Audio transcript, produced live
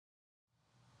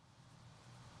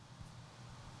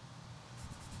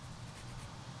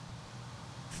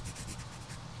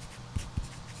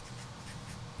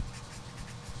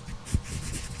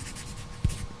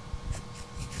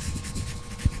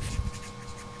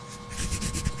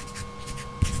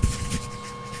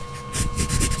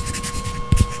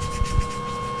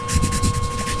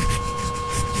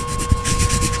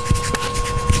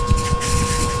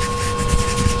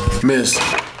Miss.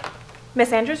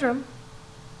 Miss Andrews' room.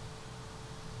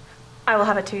 I will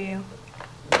have it to you.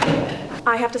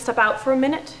 I have to step out for a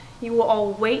minute. You will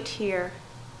all wait here,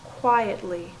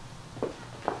 quietly.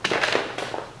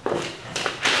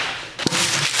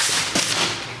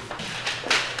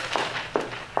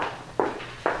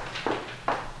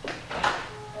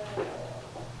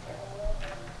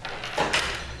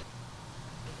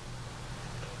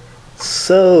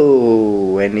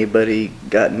 So, anybody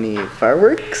got any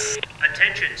fireworks?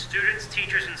 Attention, students,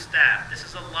 teachers, and staff. This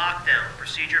is a lockdown,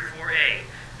 procedure 4A.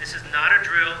 This is not a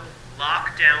drill.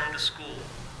 Lock down the school.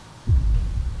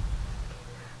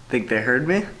 Think they heard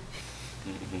me?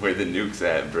 Where the nuke's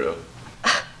at, bro?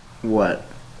 What?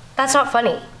 That's not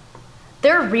funny.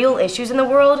 There are real issues in the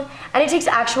world, and it takes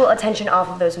actual attention off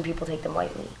of those when people take them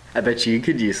lightly. I bet you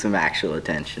could use some actual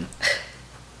attention.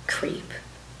 Creep.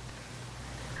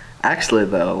 Actually,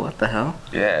 though, what the hell?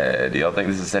 Yeah, do y'all think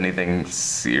this is anything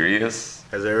serious?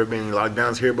 Has there ever been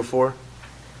lockdowns here before?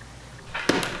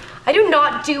 I do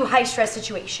not do high-stress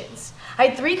situations. I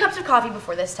had 3 cups of coffee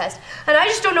before this test, and I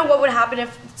just don't know what would happen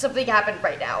if something happened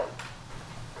right now.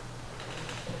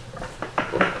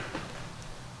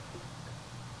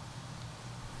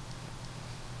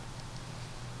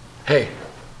 Hey.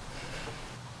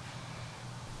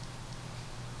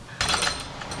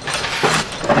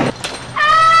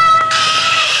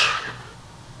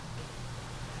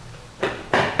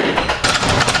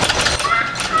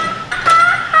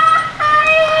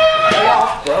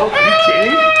 Bro, are you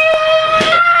kidding?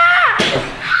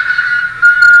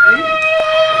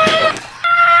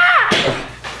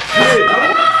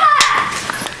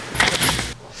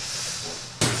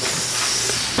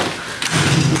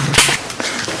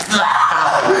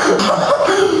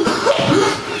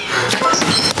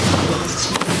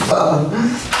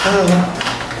 Hey.